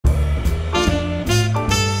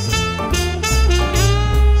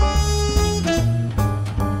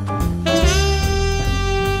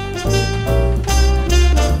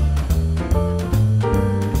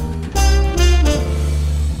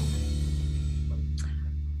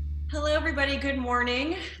Hello, everybody. Good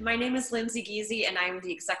morning. My name is Lindsay Giese, and I'm the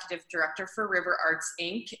Executive Director for River Arts,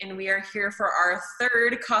 Inc., and we are here for our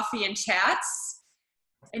third Coffee and Chats.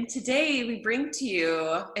 And today we bring to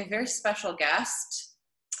you a very special guest.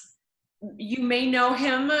 You may know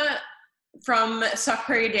him from Sauk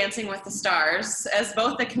Prairie Dancing with the Stars as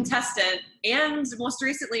both a contestant and most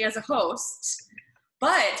recently as a host.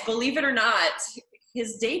 But believe it or not,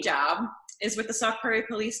 his day job is with the Sauk Prairie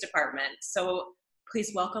Police Department. So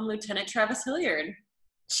please welcome Lieutenant Travis Hilliard.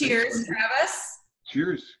 Cheers, Travis.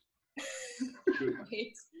 Cheers.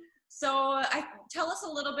 Great. So tell us a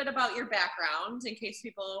little bit about your background in case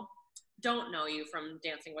people don't know you from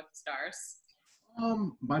Dancing with the Stars.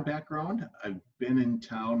 My background, I've been in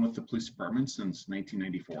town with the police department since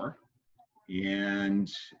 1994. And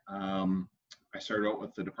I started out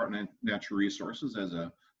with the Department of Natural Resources as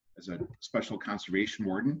a special conservation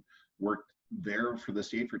warden. Worked there for the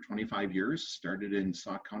state for 25 years, started in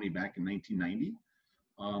Sauk County back in 1990,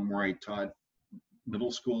 where I taught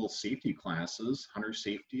middle school safety classes, hunter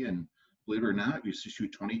safety, and believe it or not, used to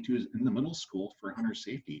shoot 22s in the middle school for hunter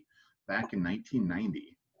safety back in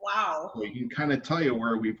 1990. Wow. So you can kind of tell you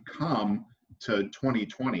where we've come to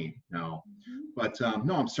 2020 now. But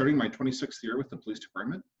no, I'm starting my 26th year with the police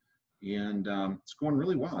department, and it's going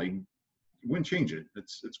really well. I wouldn't change it.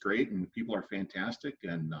 It's great, and the people are fantastic,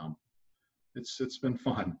 and it's been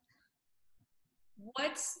fun.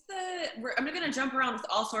 I'm going to jump around with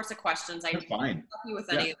all sorts of questions. That's fine. Help you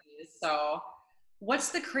with any of these. So what's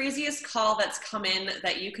the craziest call that's come in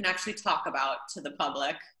that you can actually talk about to the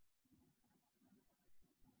public?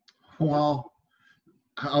 Well,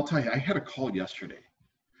 I'll tell you, I had a call yesterday.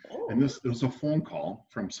 Oh. And it was a phone call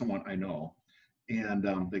from someone I know. And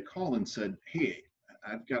they called and said, hey,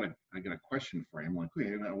 I got a question for you. I'm like,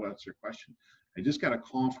 hey, what's your question? I just got a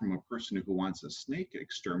call from a person who wants a snake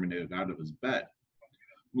exterminated out of his bed.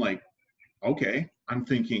 I'm like, okay. I'm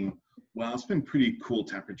thinking, well, it's been pretty cool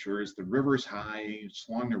temperatures. The river's high, it's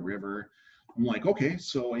along the river. I'm like, okay.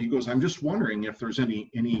 So he goes, I'm just wondering if there's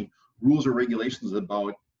any rules or regulations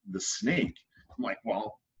about the snake. I'm like,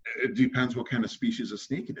 well, it depends what kind of species of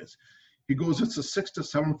snake it is. He goes, it's a 6 to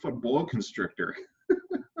 7 foot boa constrictor.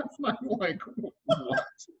 I'm like, what?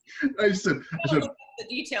 I said, the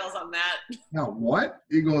details on that. Now what?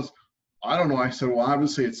 He goes, I don't know. I said, well,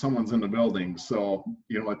 obviously it's someone's in the building, so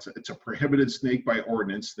it's a prohibited snake by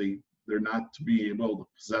ordinance. They're not to be able to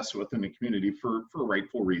possess it within the community for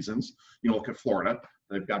rightful reasons. Look at Florida;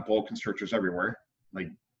 they've got boa constrictors everywhere,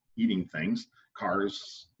 like eating things,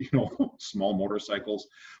 cars, small motorcycles.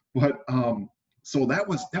 But so that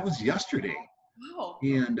was yesterday. Wow.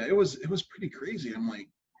 And it was pretty crazy. I'm like,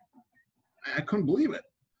 I couldn't believe it.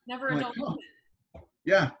 Never a dull moment.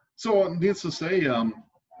 Yeah. So needless to say, I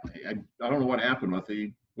don't know what happened with it.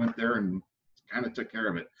 He went there and kind of took care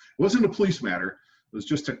of it. It wasn't a police matter. It was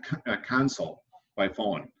just a consult by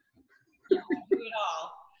phone. Yeah, do it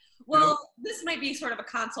all. Well, this might be sort of a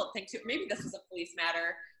consult thing too. Maybe this is a police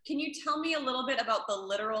matter. Can you tell me a little bit about the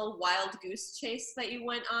literal wild goose chase that you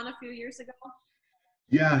went on a few years ago?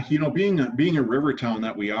 Yeah, being a river town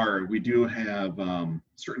that we are, we do have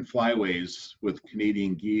certain flyways with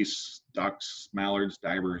Canadian geese, ducks, mallards,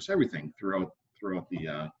 divers, everything throughout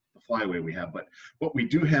the flyway we have. But we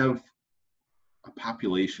do have a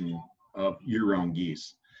population of year-round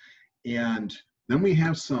geese, and then we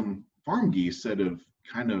have some farm geese that have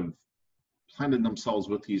kind of planted themselves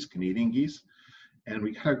with these Canadian geese, and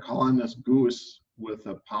we got a call on this goose with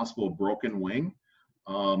a possible broken wing,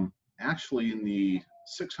 actually in the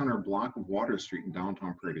 600 block of Water Street in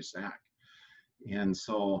downtown Prairie du Sac. And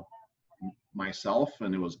so myself,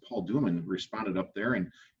 and it was Paul Duman, responded up there,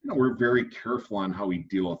 and we're very careful on how we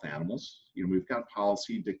deal with animals. We've got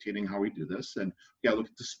policy dictating how we do this, and we got to look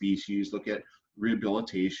at the species, look at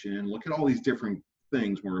rehabilitation, look at all these different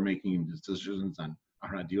things when we're making decisions on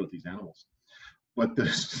how to deal with these animals. But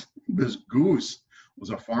this goose was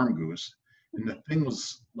a farm goose, and the thing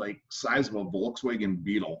was like size of a Volkswagen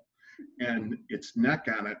Beetle. And its neck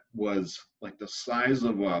on it was like the size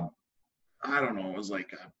of it was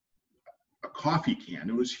like a coffee can.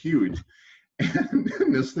 It was huge. And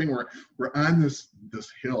this thing, we're on this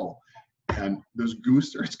hill, and this goose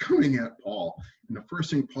starts coming at Paul. And the first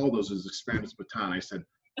thing Paul does is expand his baton. I said,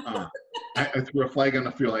 I threw a flag on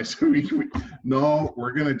the field. I said, no,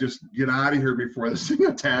 we're going to just get out of here before this thing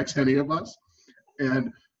attacks any of us.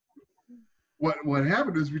 And what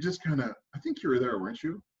happened is we just kind of, I think you were there, weren't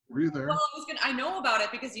you? Were you there? Well, I know about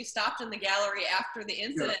it because you stopped in the gallery after the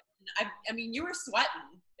incident. Yeah. I mean, you were sweating.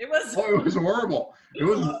 It was horrible. It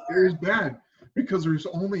was bad because there's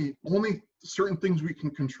only certain things we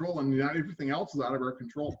can control, and not everything else is out of our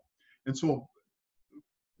control. And so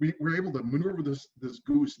we were able to maneuver this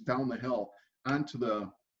goose down the hill onto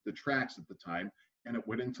the tracks at the time, and it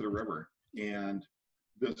went into the river. And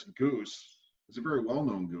this goose is a very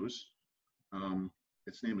well-known goose.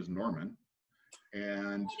 Its name is Norman.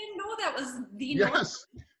 And I didn't know that was the yes,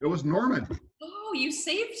 it was Norman. Oh, you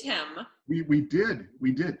saved him. We did.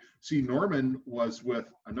 See, Norman was with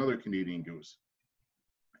another Canadian goose,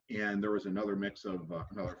 and there was another mix of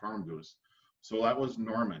another farm goose. So that was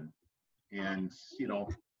Norman. And, you know,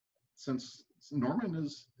 since Norman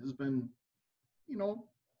has been, you know,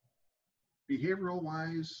 behavioral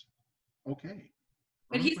wise, okay.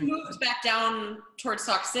 But he's moved back down towards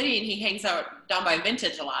Sauk City, and he hangs out down by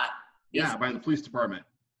Vintage a lot. Yeah, by the police department.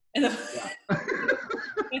 Yeah.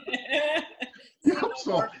 Yeah,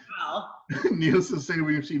 so needless to say,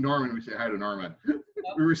 when you see Norman, we say hi to Norman. Yep.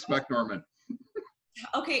 We respect Norman.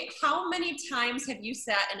 Okay, how many times have you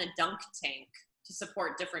sat in a dunk tank to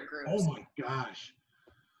support different groups? Oh my gosh.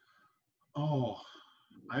 Oh,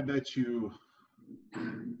 I bet you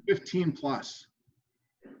 15 plus.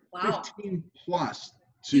 Wow. 15 plus.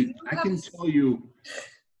 See, I can tell you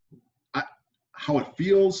how it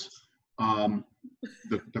feels.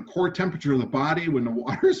 The core temperature of the body when the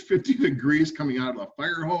water is 50 degrees coming out of the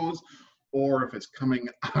fire hose, or if it's coming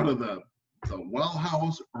out of the well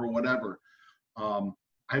house or whatever. I'm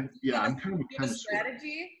kind of a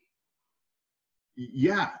strategy.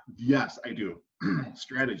 Yeah, yes, I do.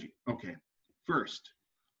 Strategy. Okay. First,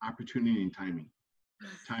 opportunity and timing.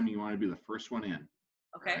 Timing, you want to be the first one in.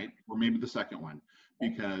 Okay. Right? Or maybe the second one,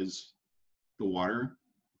 because the water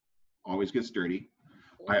always gets dirty.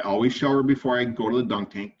 I always shower before I go to the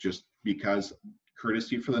dunk tank, just because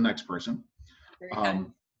courtesy for the next person.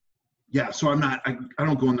 Yeah, so I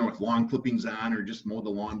don't go in there with lawn clippings on or just mow the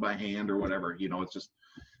lawn by hand or whatever. You know, it's just,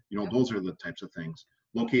 you know, those are the types of things.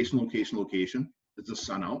 Location. Is the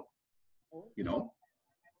sun out? You know,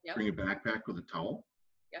 bring a backpack with a towel.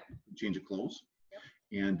 Change of clothes.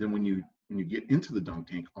 And then when you get into the dunk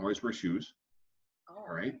tank, always wear shoes.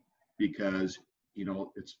 All right, because you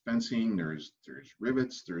know it's fencing. There's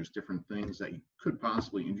rivets. There's different things that you could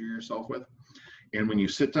possibly injure yourself with. And when you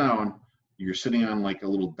sit down, you're sitting on like a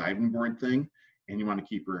little diving board thing, and you want to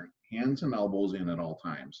keep your hands and elbows in at all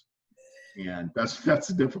times. And that's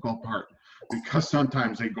the difficult part, because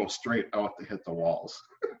sometimes they go straight out to hit the walls.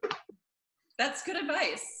 That's good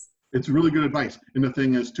advice. It's really good advice. And the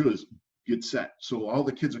thing is too is get set. So all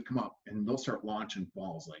the kids will come up and they'll start launching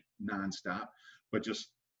balls like nonstop, but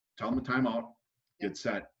just tell them to time out, get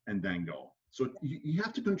set, and then go. So you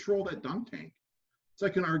have to control that dunk tank. It's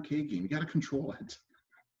like an arcade game. You got to control it.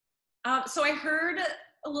 So I heard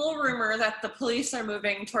a little rumor that the police are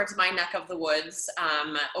moving towards my neck of the woods,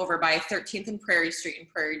 over by 13th and Prairie Street in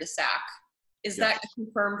Prairie du Sac. Is that a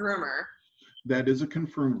confirmed rumor? That is a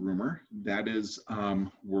confirmed rumor. That is,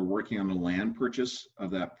 we're working on the land purchase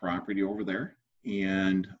of that property over there.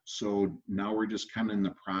 And so now we're just kind of in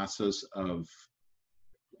the process of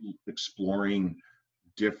exploring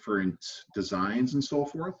different designs and so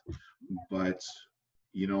forth. But,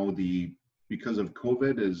 you know, because of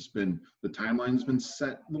COVID the timeline's been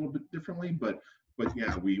set a little bit differently, but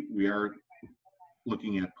yeah, we are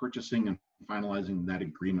looking at purchasing and finalizing that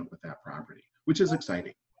agreement with that property, which is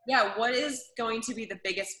exciting. Yeah, what is going to be the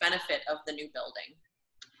biggest benefit of the new building?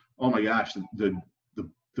 Oh my gosh,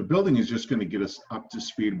 the building is just going to get us up to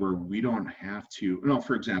speed where we don't have to, you know,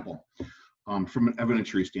 for example, from an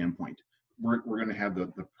evidentiary standpoint, we're going to have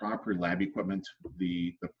the proper lab equipment,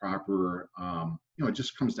 the proper, you know, it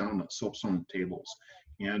just comes down to soapstone tables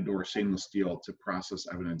and or stainless steel to process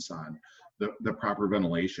evidence on, the proper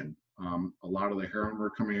ventilation. A lot of the heroin we're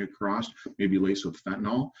coming across may be laced with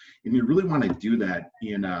fentanyl, and you really want to do that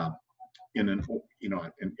in an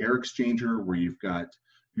air exchanger where you've got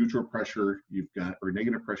neutral pressure, or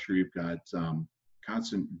negative pressure, you've got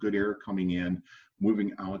constant good air coming in,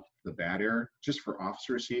 moving out the bad air, just for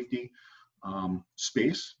officer safety.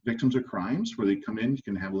 Space, victims of crimes, where they come in, you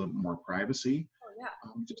can have a little more privacy.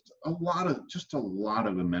 Just a lot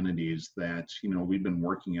of amenities that, you know, we've been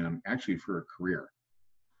working on actually for a career.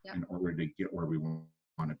 In order to get where we want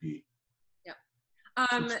to be.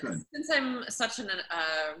 Since I'm such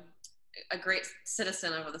a great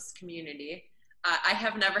citizen of this community, I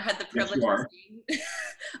have never had the privilege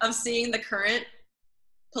of seeing the current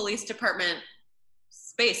police department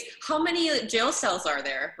space. How many jail cells are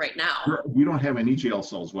there right now? We don't have any jail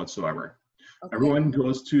cells whatsoever. Okay. Everyone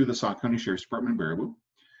goes to the Sauk County Sheriff's Department in Baraboo.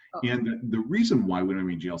 And the reason why we don't have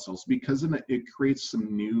any jail cells is because it creates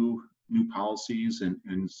some new policies,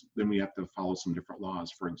 and then we have to follow some different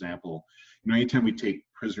laws. For example, you know, anytime we take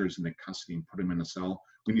prisoners into custody and put them in a cell,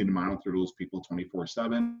 we need to monitor those people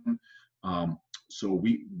 24/7. So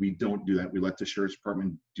we don't do that. We let the sheriff's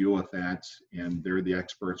department deal with that, and they're the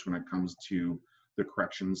experts when it comes to the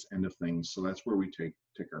corrections end of things. So that's where we take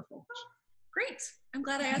our folks. Great. I'm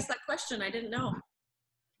glad I asked that question. I didn't know.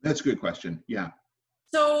 That's a good question. Yeah.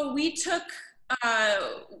 So we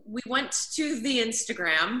went to the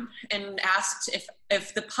Instagram and asked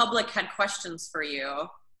if the public had questions for you.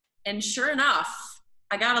 And sure enough,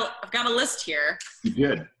 I've got a list here. You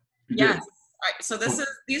did. Yes. All right. So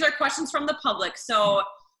these are questions from the public. So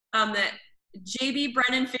that JB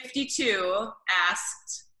Brennan 52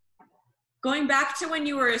 asked, going back to when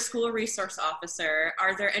you were a school resource officer,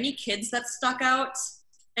 are there any kids that stuck out?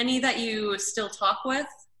 Any that you still talk with?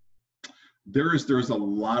 There's a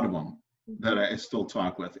lot of them that I still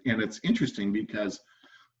talk with, and it's interesting because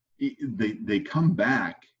they come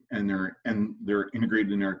back and they're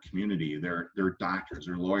integrated in our community. They're doctors,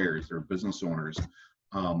 they're lawyers, they're business owners,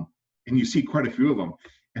 and you see quite a few of them.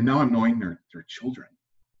 And now I'm knowing their children,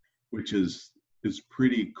 which is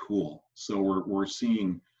pretty cool. So we're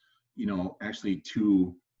seeing, actually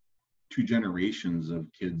two generations of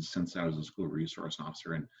kids since I was a school resource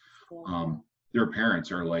officer, and their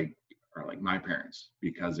parents are like my parents,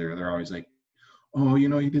 because they're always like, oh,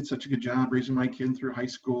 you did such a good job raising my kid through high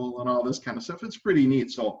school and all this kind of stuff. It's pretty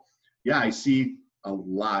neat. So yeah, I see a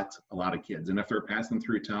lot of kids, and if they're passing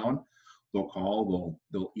through town, they'll call,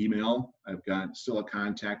 they'll email. I've got still a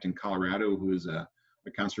contact in Colorado who is a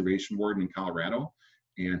conservation warden in Colorado,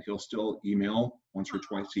 and he'll still email once or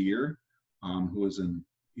twice a year, who is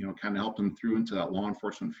kind of help them through into that law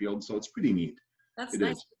enforcement field. So it's pretty neat. That's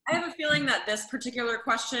nice. I have a feeling that this particular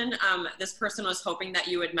question, this person was hoping that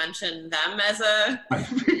you would mention them as a...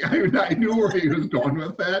 I knew where he was going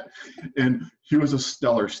with that. And he was a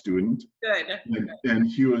stellar student. Good. And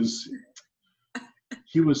he was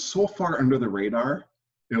so far under the radar.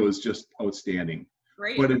 It was just outstanding.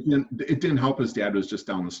 Great. But it didn't help his dad was just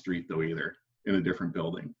down the street, though, either, in a different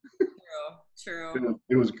building. True.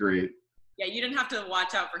 It was great. Yeah, you didn't have to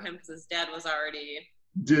watch out for him because his dad was already...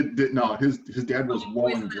 No, his dad was well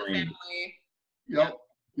ingrained. Yep.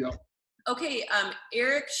 Okay,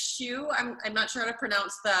 Eric Shu, I'm not sure how to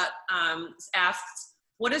pronounce that, asks,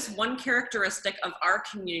 what is one characteristic of our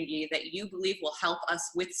community that you believe will help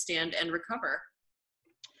us withstand and recover?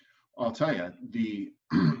 I'll tell you,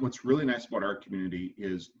 what's really nice about our community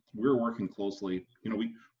is we're working closely.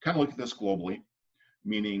 We kind of look at this globally,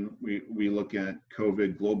 meaning we look at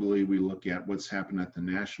COVID globally, we look at what's happened at the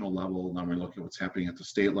national level, then we look at what's happening at the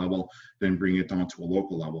state level, then bring it down to a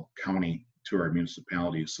local level, county to our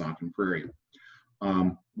municipalities, Sauk and Prairie.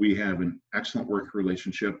 We have an excellent work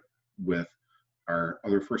relationship with our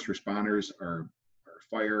other first responders, our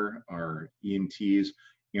fire, our EMTs,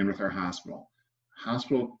 and with our hospital.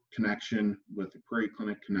 Hospital connection with the Prairie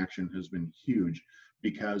Clinic connection has been huge,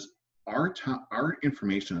 because our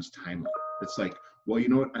information is timely. It's like, well, you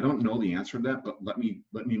know what? I don't know the answer to that, but let me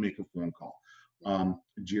make a phone call.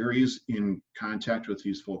 Jerry's in contact with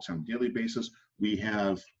these folks on a daily basis. We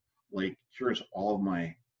have, here's all of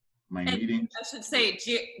my meetings. I should say,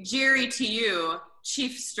 Jerry to you,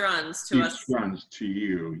 Chief Struns to us. Chief Struns to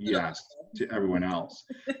you, yes, to everyone else.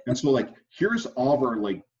 And so, here's all of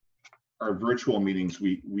our virtual meetings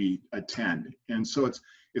we attend. And so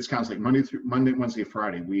it's kind of like Monday, Wednesday,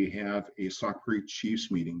 Friday, we have a Sauk Prairie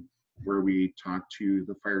Chiefs meeting, where we talk to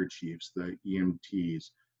the fire chiefs, the EMTs,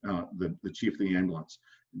 the chief of the ambulance.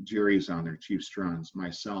 Jerry's on there, Chief Struns,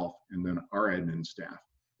 myself, and then our admin staff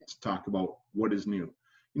to talk about what is new.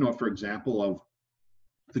 For example, of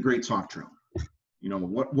the Great Sauk Trail.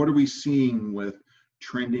 What are we seeing with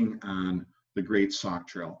trending on the Great Sauk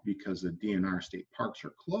Trail? Because the DNR state parks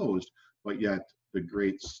are closed, but yet the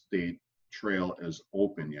Great State Trail is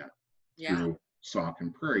open yet through Sauk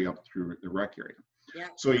and Prairie up through the rec area. Yeah.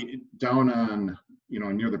 So down on,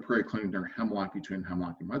 near the Prairie Clinic, near Hemlock, between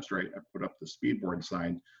Hemlock and Mudstrike, I put up the speedboard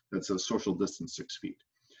sign that says social distance 6 feet.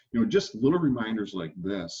 Just little reminders like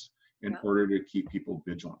this in order to keep people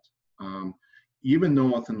vigilant. Even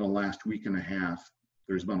though within the last week and a half,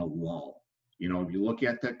 there's been a lull. If you look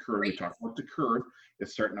at that curve, we talk about the curve,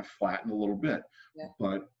 it's starting to flatten a little bit,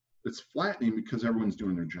 but it's flattening because everyone's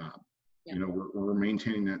doing their job. We're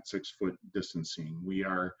maintaining that 6 foot distancing. We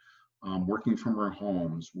are working from our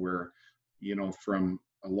homes, where, from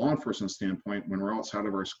a law enforcement standpoint, when we're outside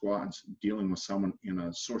of our squads dealing with someone in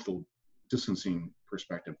a social distancing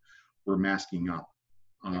perspective, we're masking up.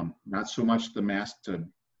 Not so much the mask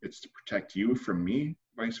it's to protect you from me,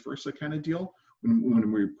 vice versa kind of deal,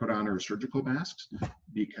 when we put on our surgical masks,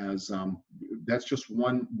 because that's just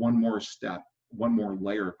one more step, one more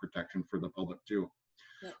layer of protection for the public too.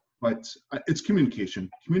 But it's communication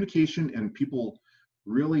and people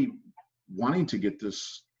really wanting to get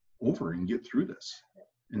this over and get through this.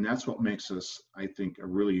 And that's what makes us, I think, a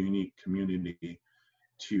really unique community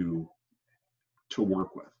to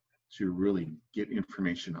work with, to really get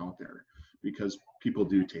information out there, because people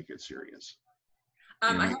do take it serious.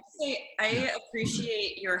 I have to say, I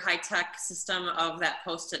appreciate your high-tech system of that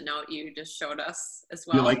Post-it note you just showed us as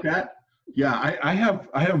well. You like that? Yeah, I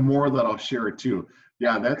have more that I'll share too.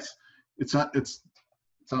 Yeah, it's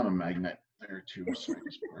on a magnet there too. So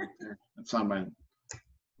right there. It's on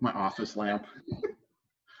my office lamp.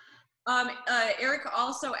 Eric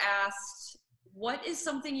also asked, what is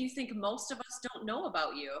something you think most of us don't know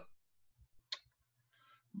about you?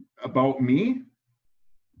 About me?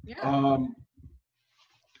 Yeah.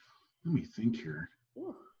 Let me think here.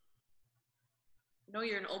 Ooh. I know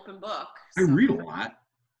you're an open book. So. I read a lot.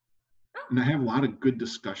 And I have a lot of good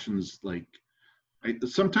discussions. Like,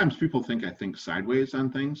 sometimes people think I think sideways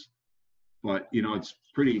on things, but it's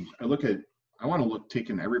pretty. I want to take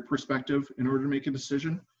in every perspective in order to make a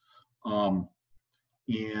decision.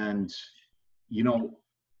 And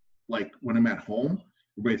like when I'm at home,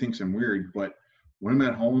 everybody thinks I'm weird, but when I'm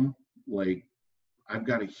at home, like I've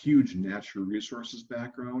got a huge natural resources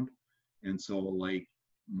background, and so like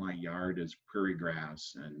my yard is prairie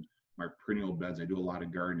grass and my perennial beds, I do a lot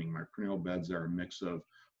of gardening. My perennial beds are a mix of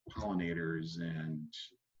pollinators and,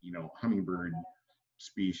 hummingbird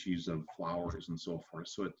species of flowers and so forth.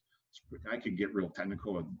 So I could get real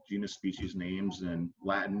technical with genus, species names and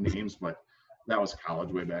Latin names, but that was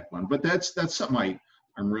college way back when. But that's something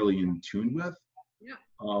I'm really in tune with.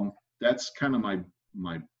 Yeah. That's kind of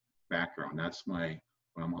my background. That's what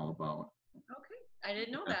I'm all about. Okay. I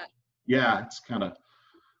didn't know that. Yeah, it's kind of,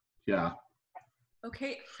 yeah.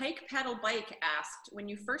 Okay, Hike Paddle Bike asked, when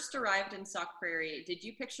you first arrived in Sauk Prairie, did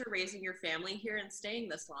you picture raising your family here and staying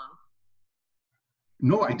this long?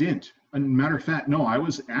 No, I didn't. As a matter of fact, no, I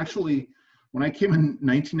was actually, when I came in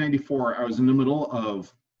 1994, I was in the middle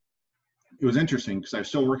of, it was interesting because I was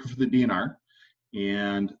still working for the DNR,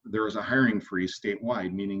 and there was a hiring freeze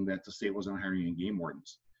statewide, meaning that the state wasn't hiring any game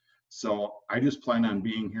wardens. So I just planned on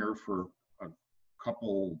being here for a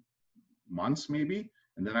couple months maybe,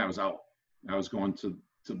 and then I was out. I was going to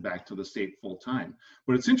back to the state full time.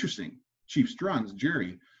 But it's interesting. Chief Strunz,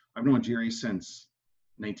 Jerry, I've known Jerry since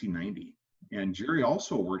 1990, and Jerry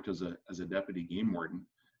also worked as a deputy game warden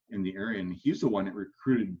in the area, and he's the one that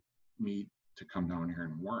recruited me to come down here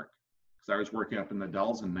and work, because I was working up in the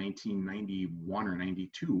Dells in 1991 or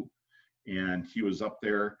 92, and he was up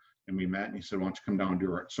there, and we met, and he said, "Why don't you come down and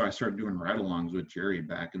do it?" So I started doing ride-alongs with Jerry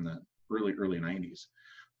back in the early 90s.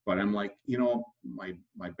 But I'm like,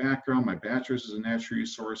 my background, my bachelor's is in natural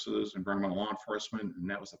resources, environmental law enforcement, and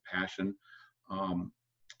that was a passion.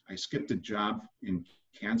 I skipped a job in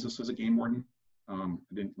Kansas as a game warden. I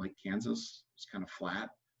didn't like Kansas. It's kind of flat,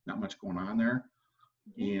 not much going on there,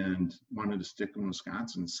 and wanted to stick in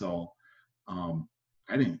Wisconsin. So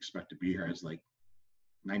I didn't expect to be here. I was like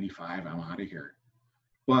 95, I'm out of here.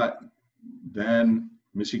 But then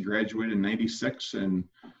Missy graduated in 96 and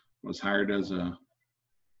was hired as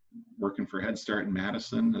working for Head Start in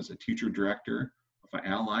Madison as a teacher director of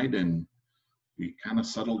Allied, and we kind of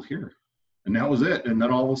settled here. And that was it. And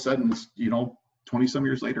then all of a sudden, it's, 20 some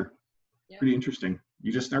years later. Yeah. Pretty interesting.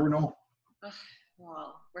 You just never know.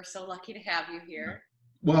 Well, we're so lucky to have you here.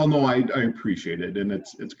 Well, no, I appreciate it, and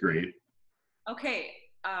it's great. Okay,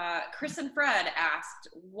 Chris and Fred asked,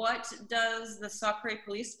 what does the Sauk Prairie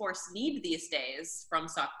Police Force need these days from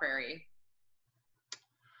Sauk Prairie?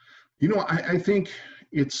 I think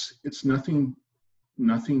it's nothing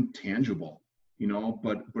tangible,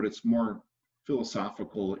 but it's more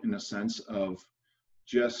philosophical in a sense of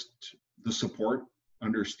just the support,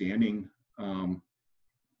 understanding, and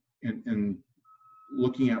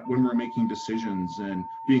looking at when we're making decisions and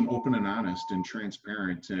being open and honest and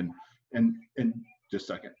transparent and just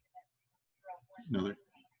a second. Another.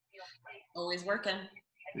 Always working.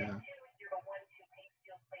 Yeah.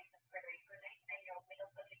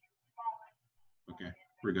 Okay,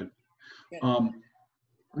 we're good.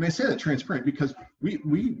 And I say that transparent because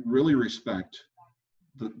we really respect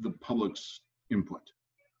the public's input.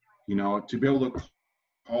 To be able to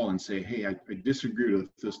call and say, hey, I disagree with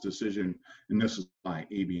this decision, and this is why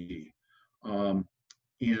ABD.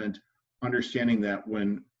 And understanding that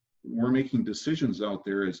when we're making decisions out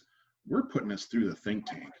there, is we're putting us through the think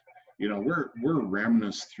tank. We're ramming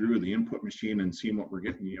us through the input machine and seeing what we're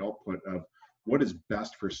getting the output of what is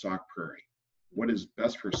best for Sauk Prairie. What is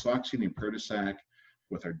best for Sauk City and Prairie du Sac,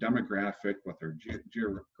 with our demographic, with our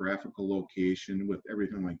geographical location, with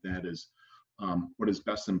everything like that, is what is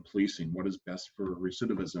best in policing, what is best for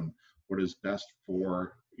recidivism, what is best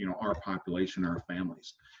for our population, our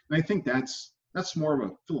families. And I think that's more of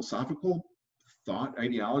a philosophical thought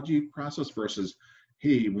ideology process versus,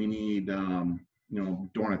 hey, we need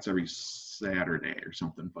donuts every Saturday or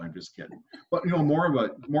something. But I'm just kidding. But more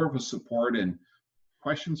of a support, and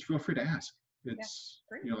questions, feel free to ask. It's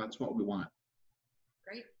that's what we want.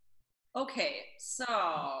 Great. Okay,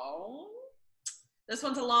 so this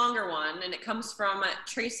one's a longer one, and it comes from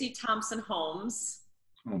Tracy Thompson Holmes.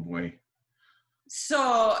 Oh boy.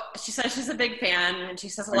 So she says she's a big fan, and she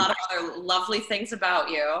says a lot of other lovely things about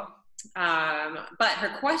you. But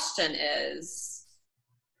her question is,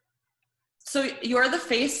 so you're the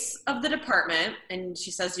face of the department, and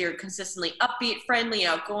she says you're consistently upbeat, friendly,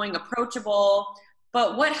 outgoing, approachable,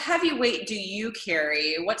 but what heavy weight do you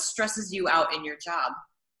carry? What stresses you out in your job?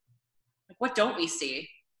 Like, what don't we see?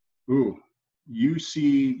 Ooh, you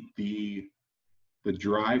see the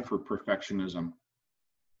drive for perfectionism.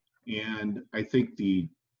 And I think the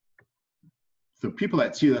people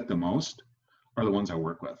that see that the most are the ones I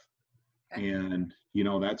work with. Okay. And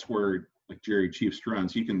that's where, like Jerry Chief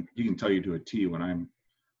Struns, he can tell you to a T when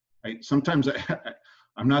sometimes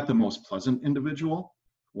I'm not the most pleasant individual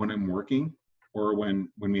when I'm working or when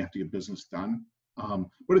we have to get business done.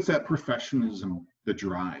 But it's that perfectionism, the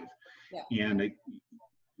drive. Yeah. And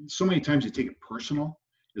so many times you take it personal.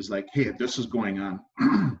 It's like, hey, if this is going on,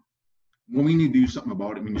 well, we need to do something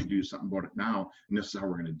about it. We need to do something about it now, and this is how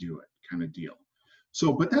we're going to do it, kind of deal.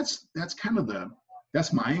 So, but that's kind of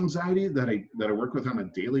that's my anxiety that I work with on a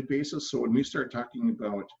daily basis. So when we start talking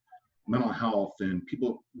about mental health and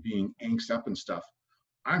people being angst up and stuff,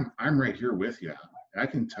 I'm right here with you. I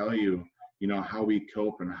can tell you, how we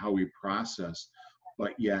cope and how we process,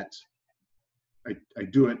 but yet I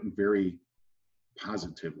do it very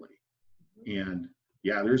positively. And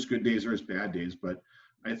yeah, there's good days, there's bad days, but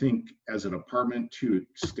I think as a department to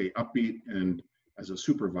stay upbeat, and as a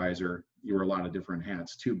supervisor, you wear a lot of different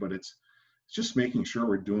hats too, but it's just making sure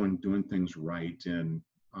we're doing things right. And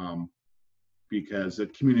because the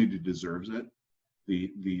community deserves it,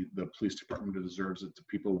 the police department deserves it, the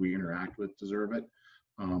people we interact with deserve it,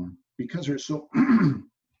 because there's so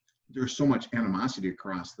much animosity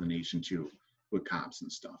across the nation too with cops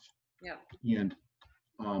and stuff. Yeah. And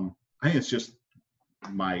I think it's just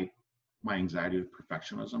my anxiety of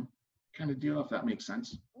perfectionism kind of deal, if that makes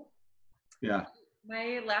sense. Yeah.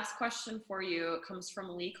 My last question for you comes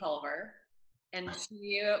from Lee Culver, and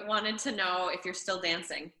she wanted to know if you're still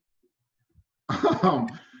dancing. I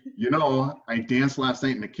danced last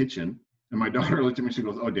night in the kitchen, and my daughter looked at me, she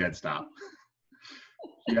goes, "Oh, Dad, stop."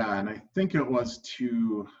 Yeah, and I think it was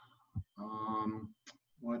to,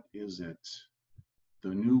 what is it? The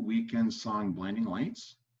new Weekend song, Blinding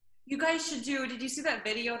Lights. You guys should did you see that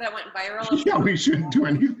video that went viral? Yeah, we shouldn't do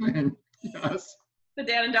anything. Yes. The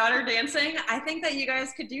dad and daughter dancing. I think that you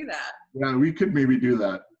guys could do that. Yeah, we could maybe do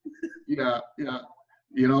that. Yeah.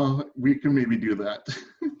 We can maybe do that.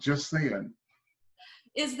 Just saying.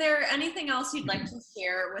 Is there anything else you'd like to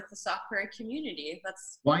share with the Sauk Prairie community?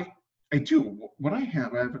 Well, I do. What I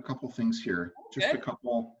have a couple things here. Just good. A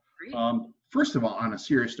couple. First of all, on a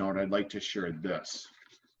serious note, I'd like to share this.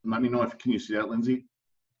 Let me know can you see that, Lindsay?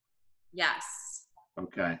 Yes.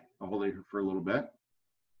 Okay, I'll hold it here for a little bit.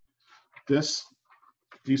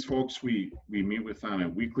 These folks we meet with on a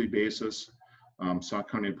weekly basis.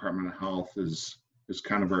 Sauk County Department of Health is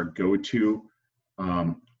kind of our go-to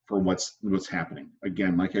for what's happening.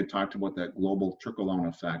 Again, like I talked about, that global trickle-down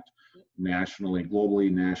effect, nationally,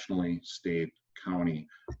 globally, nationally, state, county,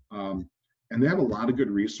 and they have a lot of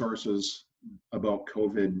good resources about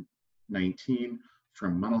COVID-19,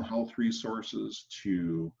 from mental health resources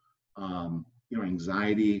to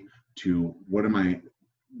anxiety, to where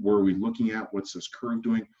are we looking at, what's this curve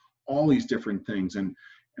doing, all these different things. And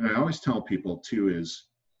I always tell people too is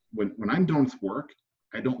when I'm done with work,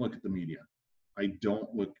 I don't look at the media. I don't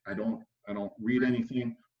read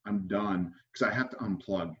anything. I'm done, because I have to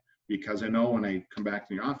unplug, because I know when I come back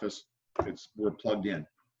to the office, we're plugged in.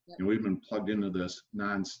 Yep. And we've been plugged into this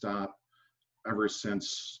nonstop ever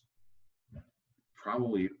since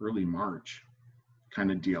probably early March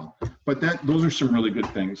kind of deal. But those are some really good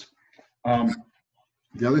things.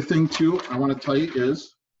 The other thing too I want to tell you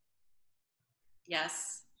is,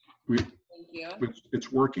 yes, thank you.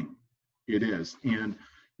 It's working. It is. And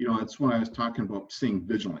that's when I was talking about staying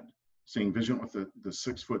vigilant with the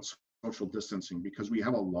 6 foot social distancing, because we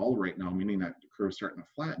have a lull right now, meaning that the curve is starting to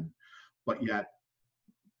flatten, but yet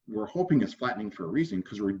we're hoping it's flattening for a reason,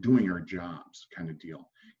 because we're doing our jobs kind of deal.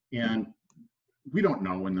 And we don't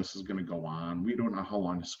know when this is going to go on. We don't know how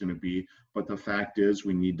long it's going to be, but the fact is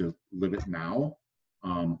we need to live it now.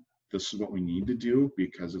 This is what we need to do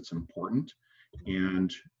because it's important.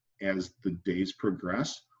 And as the days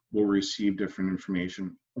progress, we'll receive different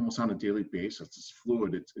information almost on a daily basis. It's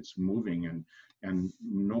fluid, it's moving, and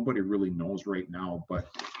nobody really knows right now, but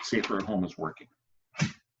Safer at Home is working.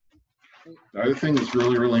 The other thing that's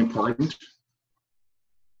really, really important,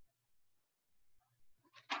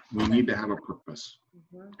 we need to have a purpose.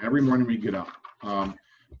 Every morning we get up,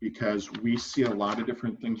 because we see a lot of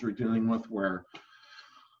different things we're dealing with where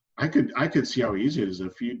I could see how easy it is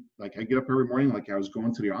if you, like, I get up every morning like I was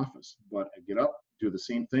going to the office, but I get up, do the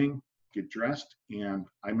same thing, get dressed, and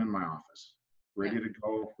I'm in my office, ready to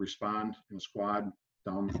go, respond in a squad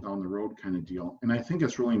down the road kind of deal. And I think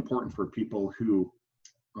it's really important for people who,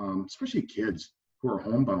 especially kids who are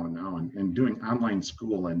homebound now and doing online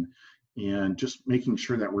school and just making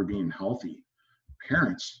sure that we're being healthy.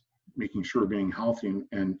 Parents making sure we're being healthy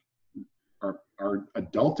and our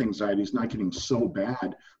adult anxiety is not getting so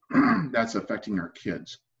bad that's affecting our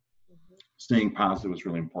kids. Staying positive is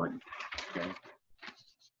really important. Okay.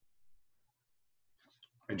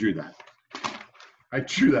 I drew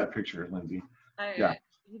that picture, Lindsay. Yeah.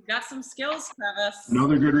 You've got some skills, Travis.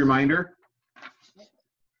 Another good reminder.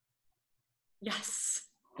 Yes.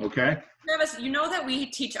 Okay. Travis, you know that we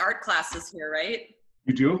teach art classes here, right?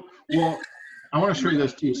 You do? Well, I want to show you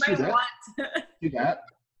this too. See that? See that?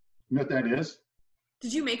 You know what that is?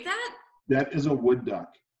 Did you make that? That is a wood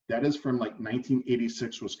duck. That is from like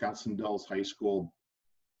 1986 Wisconsin Dells High School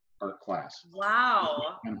art class.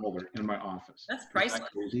 Wow. Pen holder in my office. That's priceless. Isn't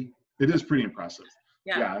that crazy? It is pretty impressive.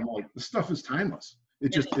 Yeah. I'm like, this stuff is timeless.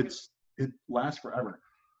 It lasts forever.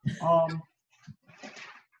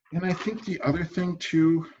 And I think the other thing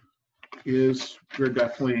too is we're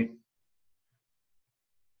definitely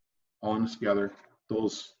all in this together.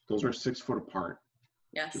 Those are 6 foot apart.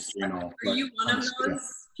 Yes. Just, you know, are you one of those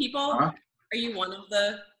people? Huh? Are you one of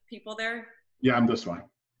the people there? Yeah, I'm this one.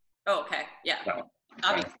 Oh, okay. Yeah.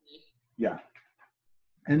 Obviously. Yeah.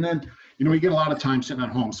 And then, we get a lot of time sitting at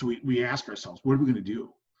home. So we ask ourselves, what are we going to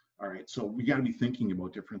do? All right. So we got to be thinking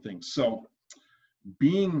about different things. So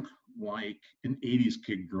being like an 80s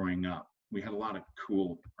kid growing up, we had a lot of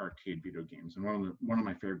cool arcade video games. And one of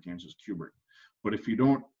my favorite games was Qbert. But if you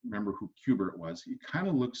don't remember who Qbert was, he kind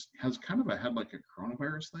of has kind of a head like a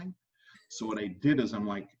coronavirus thing. So what I did is I'm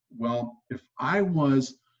like, well, if I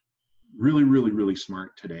was really, really, really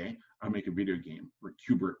smart today, I'd make a video game where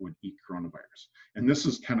Qbert would eat coronavirus. And this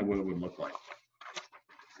is kind of what it would look like.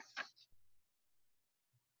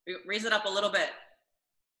 Raise it up a little bit.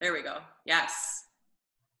 There we go. Yes.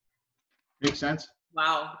 Make sense?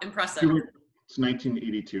 Wow. Impressive. Qbert, it's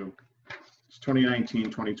 1982. It's 2019,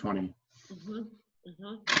 2020.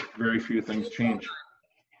 Very few things change.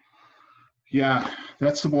 Yeah,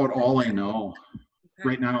 that's about all I know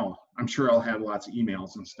right now. I'm sure I'll have lots of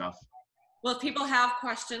emails and stuff. Well, if people have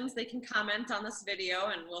questions, they can comment on this video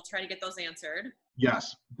and we'll try to get those answered.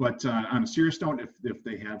 Yes, but on a serious note, if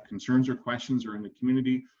they have concerns or questions or in the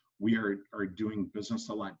community, we are doing business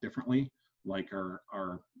a lot differently. Like our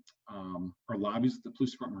lobbies at the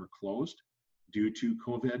police department are closed due to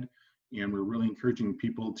COVID, and we're really encouraging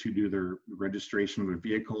people to do their registration of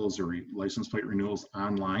vehicles or license plate renewals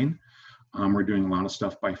online. We're doing a lot of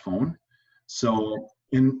stuff by phone. So,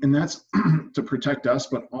 and that's to protect us,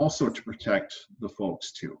 but also to protect the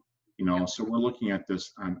folks too. So we're looking at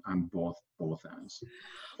this on both ends.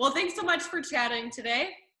 Well, thanks so much for chatting today.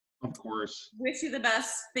 Of course. Wish you the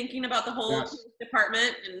best, thinking about the whole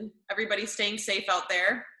department and everybody staying safe out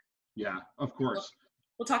there. Yeah, of course.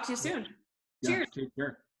 We'll talk to you soon. Yeah, Cheers. take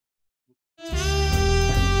care.